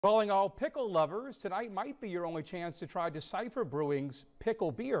Calling all pickle lovers, tonight might be your only chance to try Decipher Brewing's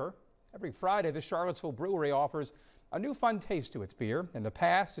pickle beer. Every Friday, the Charlottesville brewery offers a new fun taste to its beer. In the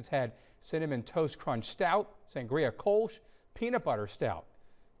past, it's had cinnamon toast crunch stout, sangria Kolsch, peanut butter stout.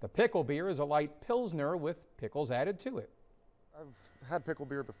 The pickle beer is a light pilsner with pickles added to it. I've had pickle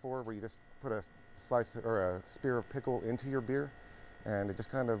beer before where you just put a slice or a spear of pickle into your beer, and it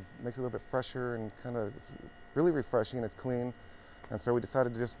just kind of makes it a little bit fresher and it's really refreshing. It's clean. And so we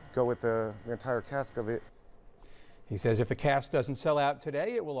decided to just go with the entire cask of it. He says if the cask doesn't sell out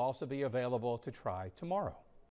today, it will also be available to try tomorrow.